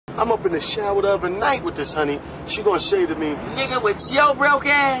I'm up in the shower the other night with this honey. She gonna say to me, nigga, with your broke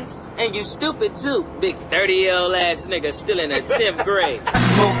ass, and you stupid too. Big 30-year-old ass nigga still in the 10th grade.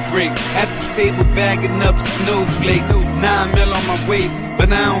 Smoke break, at the table bagging up snowflakes. 9 mil on my waist,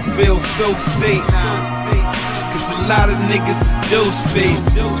 but I don't feel so safe. Cause a lot of niggas is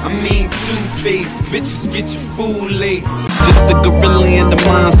dose-faced. I mean two-faced, bitches get your food laced. Just a gorilla in the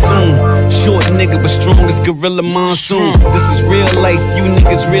monsoon. Short nigga but strong as gorilla monsoon. This is real life, you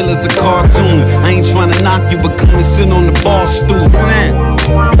niggas real as a cartoon. I ain't trying to knock you, but come and sit on the bar stool.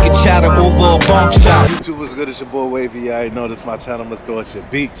 We can chatter over a bark shop. YouTube, what's good? It's your boy Wavy. You already know this my channel, my store at your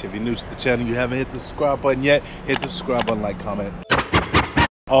beach. If you're new to the channel, you haven't hit the subscribe button yet, hit the subscribe button, like, comment.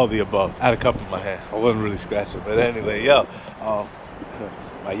 All the above. I had a cup in my hand. I wasn't really scratching, but anyway, yo,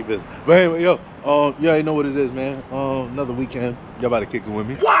 mind your business. But anyway, yo, you already know what it is, man. Another weekend. Y'all about to kick it with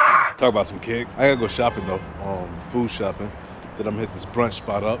me. Talk about some kicks. I gotta go shopping though. Food shopping. Then I'm gonna hit this brunch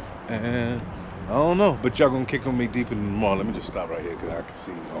spot up, and I don't know. But y'all gonna kick on me deep in the mall. Let me just stop right here because I can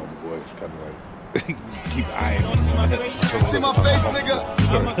see all the boys kind of like keep eyeing me. See my face, nigga?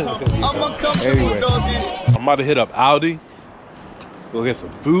 I'm uncomfortable, anyway, doggy. I'm about to hit up Aldi. Go get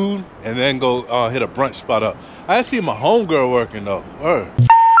some food, and then go hit a brunch spot up. I see my homegirl working though. Word.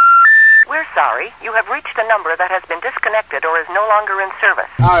 We're sorry. You have reached a number that has been disconnected or is no longer in service.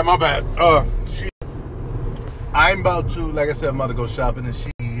 Alright, my bad. I'm about to, like I said, I'm about to go shopping and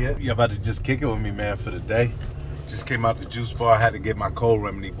shit. You're about to just kick it with me, man, for the day. Just came out the juice bar. I had to get my cold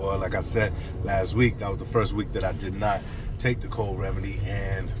remedy, boy. Like I said last week, that was the first week that I did not take the cold remedy,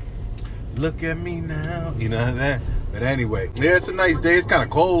 and look at me now. You know what I'm saying? But anyway, yeah, it's a nice day. It's kind of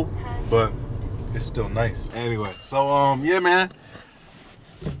cold, but it's still nice. Anyway, so yeah, man,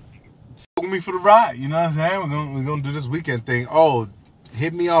 fuck me for the ride. You know what I'm saying? We're gonna do this weekend thing. Oh,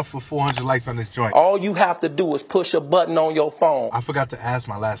 hit me off for 400 likes on this joint. All you have to do is push a button on your phone. I forgot to ask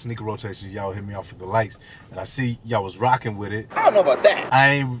my last sneaker rotation. Y'all hit me off for the likes, and I see y'all was rocking with it. I don't know about that. I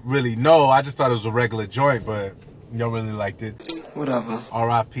ain't really know. I just thought it was a regular joint, but y'all really liked it. Whatever.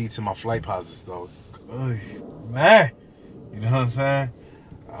 R.I.P. to my flight posits though. Man, you know what I'm saying?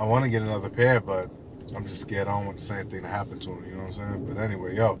 I want to get another pair, but I'm just scared I don't want the same thing to happen to them, you know what I'm saying? But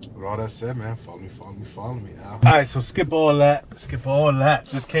anyway, yo, with all that said, man, follow me, Al. Alright, so skip all that.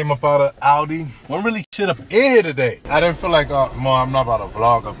 Just came up out of Aldi. Wasn't really shit up in here today. I didn't feel like, I'm not about to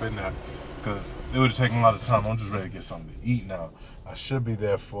vlog up in there, because it would have taken a lot of time. I'm just ready to get something to eat now. I should be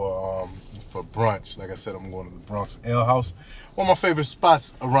there for brunch. Like I said, I'm going to the Bronx Ale House. One of my favorite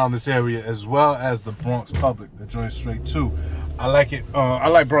spots around this area, as well as the Bronx Public, the joint straight too. I like it. I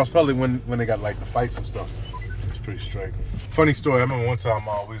like Bronx Public when they got like the fights and stuff. It's pretty straight. Funny story, I remember one time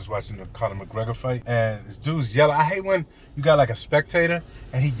we was watching the Conor McGregor fight, and this dude's yelling. I hate when you got like a spectator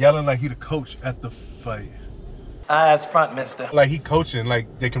and he yelling like he the coach at the fight. Eyes front, mister. Like he coaching,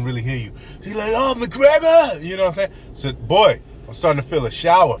 like they can really hear you. He like, oh, McGregor, you know what I'm saying? So, boy, I'm starting to feel a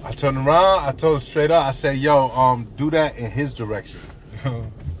shower. I turned around, I told him straight up, I said, yo, do that in his direction.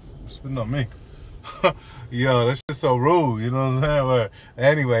 Spitting on me. Yo, that's just so rude, you know what I'm saying? But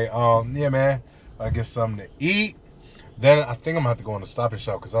anyway, yeah, man, I get something to eat. Then I think I'm gonna have to go in the Stop and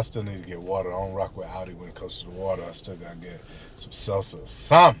Shop because I still need to get water. I don't rock with Aldi when it comes to the water. I still gotta get some salsa or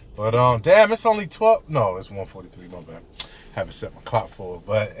something. But damn, it's only 12. No, it's 1:43. My bad. Haven't set my clock for it.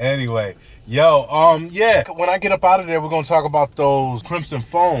 But anyway, yo, yeah. When I get up out of there, we're gonna talk about those crimson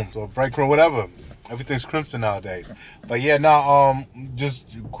foams or bright chrome, whatever. Everything's crimson nowadays. But yeah, now just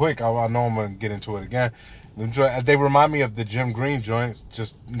quick. I know I'm gonna get into it again. They remind me of the Jim Green joints,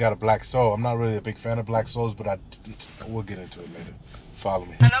 just got a black sole. I'm not really a big fan of black soles, but we'll get into it later. Follow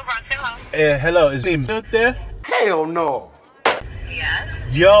me. Hello, Bronx. Hello, is me out there? Hell no.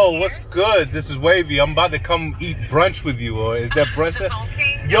 Yes. Yo, what's good? This is Wavy. I'm about to come eat brunch with you, or is that brunch?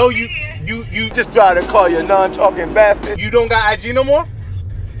 Okay. Yo, you Just try to call you a non-talking bastard. you don't got IG no more?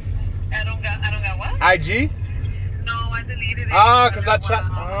 I don't got what? IG? No, I deleted it. Cause I tried.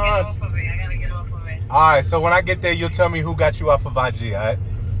 I gotta get off of it. All right, so when I get there, you'll tell me who got you off of IG, all right?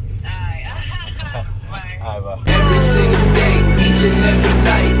 All right, bye. Every single day, each and every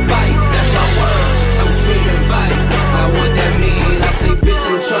night, bite, that's my word. I'm screaming bite. Now what that mean? I say, bitch,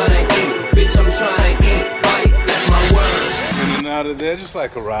 I'm trying to eat. Bitch, I'm trying to eat. Bite, that's my word. In and out of there, just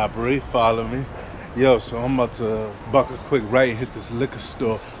like a robbery. Follow me. Yo, so I'm about to buck a quick right and hit this liquor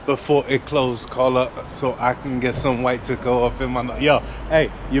store before it closed. Call up so I can get some white to go up in my... Yo, hey,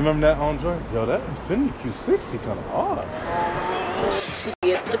 you remember that on joint? Yo, that Infiniti Q60 kind of hard. Shit,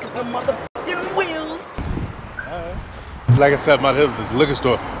 look at the motherfucking wheels. Alright. Like I said, I'm about to hit this liquor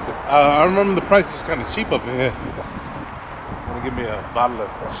store. I remember the price was kind of cheap up in here. I'm gonna give me a bottle of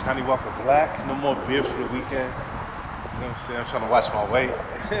Johnny Walker Black. No more beer for the weekend. know what I'm saying? I'm trying to watch my weight.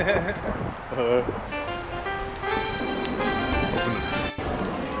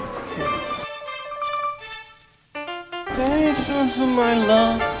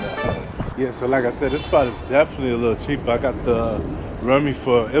 Yeah, so like I said, this spot is definitely a little cheaper. I got the Rummy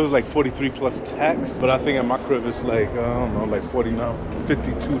for, it was like 43 plus tax, but I think at my crib it's like, I don't know, like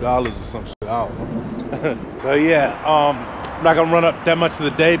 $52 or some shit. I don't know. So yeah, I'm not gonna run up that much of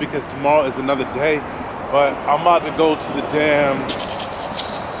the day because tomorrow is another day. But I'm about to go to the damn,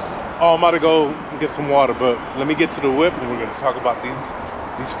 I'm about to go and get some water. But let me get to the whip and we're gonna talk about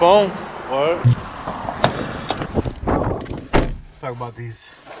these foams. Or let's talk about these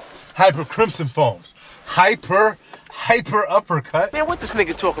Hyper Crimson foams. Hyper uppercut. Man, what this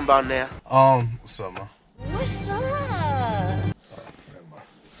nigga talking about now? What's up, man? What's up?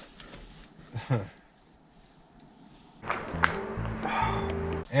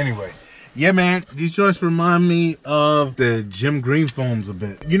 Anyway, yeah, man, these joints remind me of the Jim Green foams a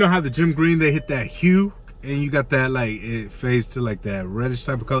bit. You know how the Jim Green, they hit that hue and you got that, like, it fades to like that reddish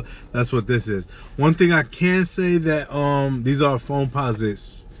type of color. That's what this is. One thing I can say that these are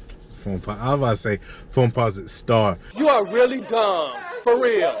Foamposites. I was about to say Foamposite Star. You are really dumb, for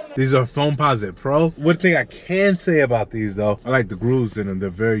real. These are Foamposite Pro. One thing I can say about these though, I like the grooves in them. They're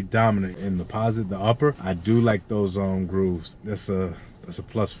very dominant in the posit, the upper. I do like those grooves. That's a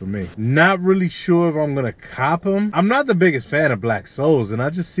plus for me. Not really sure if I'm gonna cop them. I'm not the biggest fan of black soles, and I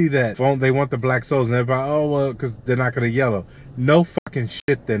just see that they want the black soles, and everybody, oh well, because they're not gonna yellow. No fucking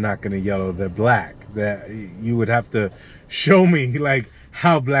shit, they're not gonna yellow. They're black. That you would have to show me like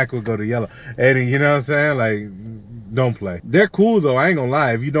how black would go to yellow. And you know what I'm saying? Like, don't play. They're cool though, I ain't gonna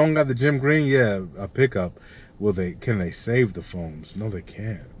lie. If you don't got the Jim Green, yeah, a pickup. Can they save the foams? No, they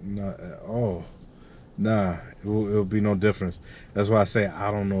can't. Not at all. Nah, it'll be no difference. That's why I say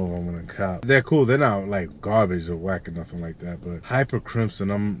I don't know if I'm gonna cop. They're cool. They're not like garbage or whack or nothing like that. But Hyper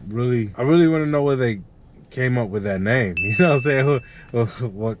Crimson, I really want to know where they came up with that name. You know what I'm saying?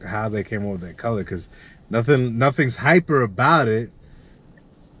 How they came up with that color? Because nothing's hyper about it.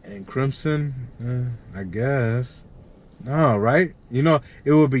 And Crimson, I guess. No, right? You know,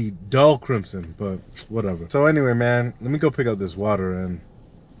 it would be dull crimson, but whatever. So anyway, man, let me go pick up this water and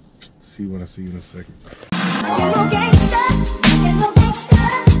see you when I see you in a second.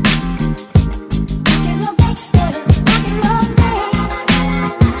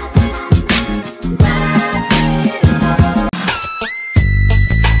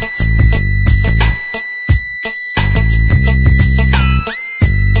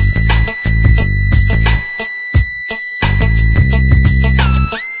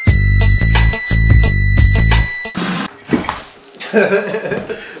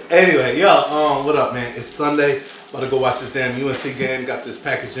 Anyway, yo, what up, man? It's Sunday. About to go watch this damn UNC game. Got this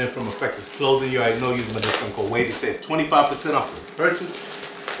package in from Effective Clothing. You already know, using my discount code Wavy. Said 25% off the purchase.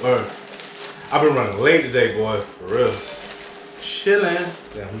 Or I've been running late today, boy. For real. Chilling.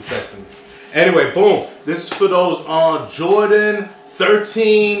 Damn, who texting me? Anyway, boom. This is for those Jordan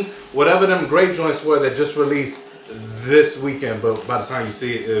 13, whatever them great joints were that just released this weekend. But by the time you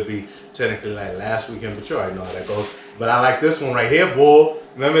see it, it'll be technically like last weekend. But you already know how that goes. But I like this one right here, boy.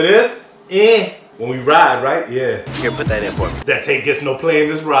 Remember this? When we ride, right? Yeah. Here, put that in for me. That tape gets no play in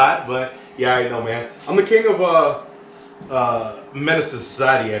this ride, but yeah, I already know, man. I'm the king of Menace to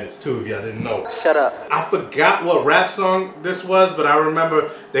Society edits too, if y'all didn't know. Shut up. I forgot what rap song this was, but I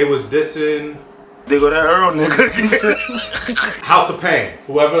remember they was dissing. They go that Earl nigga. House of Pain.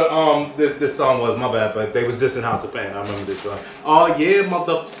 Whoever this song was, my bad, but they was dissing House of Pain. I remember this one. Oh yeah,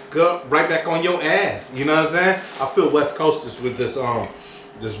 motherfucker, right back on your ass. You know what I'm saying? I feel West Coasters with this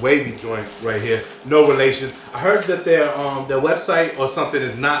this Wavy joint right here. No relation. I heard that their website or something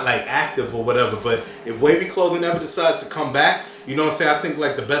is not like active or whatever, but if Wavy Clothing ever decides to come back, you know what I'm saying? I think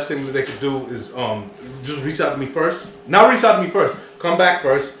like the best thing that they could do is just reach out to me first. Not reach out to me first. Come back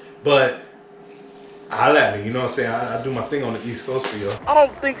first, but holla at me, you know what I'm saying? I do my thing on the East Coast for y'all. I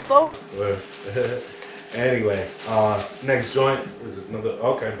don't think so. Well, anyway, next joint is another,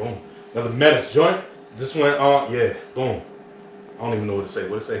 okay, boom. Another Menace joint. This one, yeah, boom. I don't even know what to say.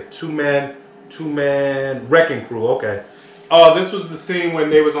 What to say? Two man wrecking crew, okay. Oh, this was the scene when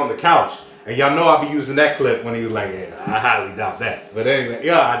they was on the couch. And y'all know I'll be using that clip when he was like, yeah, I highly doubt that. But anyway,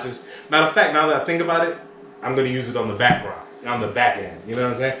 yeah, matter of fact, now that I think about it, I'm gonna use it on the background. On the back end, you know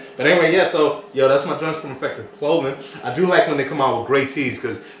what I'm saying? But anyway, yeah, so, yo, that's my joints from Effective Clothing. I do like when they come out with gray tees,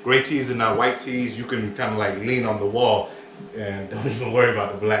 because gray tees and white tees, you can kind of like lean on the wall and don't even worry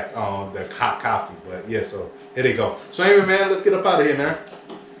about the black, the hot coffee. But yeah, so here they go. So anyway, man, let's get up out of here, man.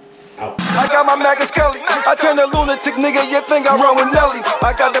 I got my Mac and Skelly. I turn a lunatic nigga, you think I run with Nelly.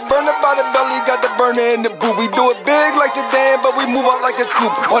 I got the burner by the belly, got the burner in the boot. We do it big like sedan, but we move out like a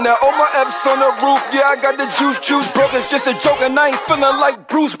coupe. On that Oma F's on the roof, yeah, I got the juice. Broke it's just a joke and I ain't feeling like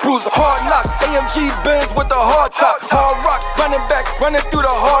Bruce. Hard knock, AMG Benz with the hard top. Hard rock, running back, running through the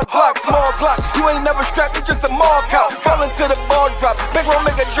hard block. Small block, you ain't never strapped, you just a mall cop. Falling to the ball drop, big roll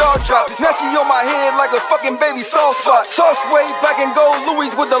make a jaw drop. Now she on my head like a fucking baby soft spot. Soft suede, black and gold Louis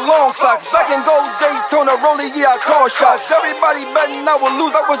with the long socks. Black and gold Daytona rolling, yeah, I call shots. Everybody betting I would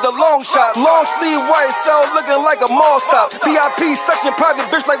lose, I was the long shot. Long sleeve white cell looking like a mall stop. VIP section, private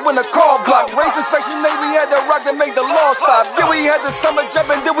bitch like when the car block. Racing section, they we had the rock to make the law stop. Then we had the summer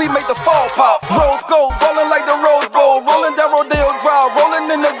jump and then we make the fall pop. Rose gold, rolling like the Rose Bowl. Rolling down Rodeo Drive, rolling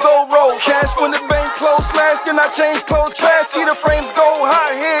in the gold road. Cash when the bank closed, smashed, then I changed clothes. Class, see the frames gold,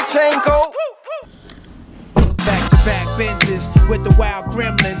 high head, chain cold. Back Benzes with the wild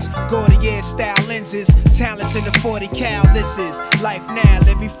gremlins, Gordier style lenses, talents in the 40 cal. This is life now.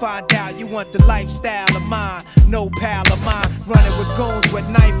 Let me find out you want the lifestyle of mine. No pal of mine, running with goons with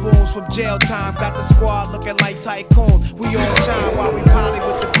knife wounds from jail time. Got the squad looking like tycoon. We all shine while we poly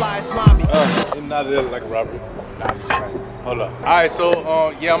with the flyest mommy. Not like Robert. Hold up. All right,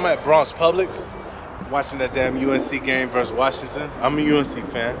 so yeah, I'm at Bronx Publix watching that damn UNC game versus Washington. I'm a UNC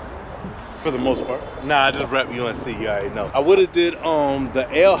fan. For the most part. Nah, I just rep UNC, you already know. I would've did the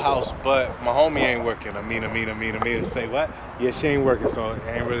ale house, but my homie ain't working. I mean, say what? Yeah, she ain't working, so it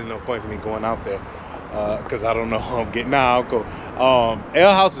ain't really no point for me going out there. Cause I don't know who I'm getting. Nah, I'll go.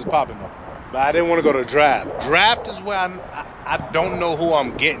 Ale house is popping though. But I didn't want to go to draft. Draft is where I don't know who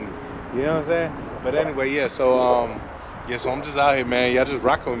I'm getting. You know what I'm saying? But anyway, yeah, so so I'm just out here, man. Y'all just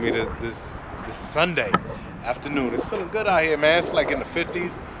rocking with me this Sunday afternoon. It's feeling good out here, man. It's like in the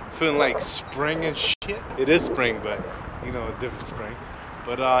 50s. Feeling like spring and shit. It is spring, but you know, a different spring.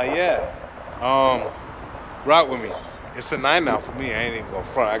 But yeah, rock with me. It's a 9 now for me. I ain't even gonna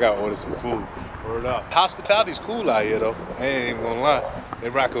front. I gotta order some food. Word up. Hospitality's cool out here though. I ain't even gonna lie. They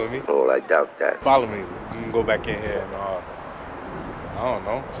rocking with me. Oh, I doubt that. Follow me. You can go back in here and I don't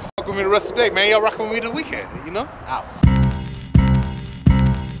know. Just fuck with me the rest of the day, man. Y'all rocking with me the weekend, you know? Out.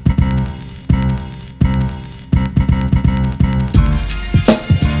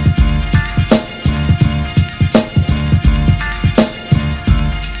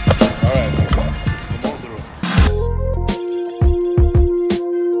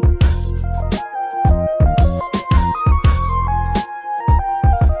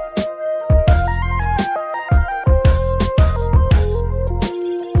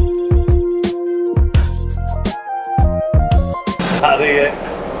 Out of here.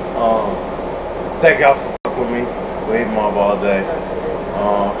 Thank y'all for fucking with me. Wavy mob all day.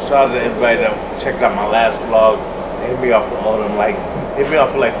 Shout out to everybody that checked out my last vlog. Hit me off for all them likes. Hit me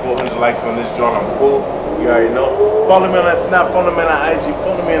off for like 400 likes on this joint. I'm cool. You already know. Follow me on that Snap. Follow me on that IG.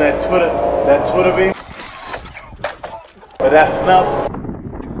 Follow me on that Twitter. That Twitter be. But that Snaps.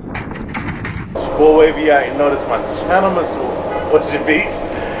 It's your boy Wavy. You already know this. My channel, Mr. What's your beach?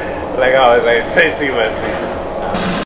 Like I was like, say see, let's see.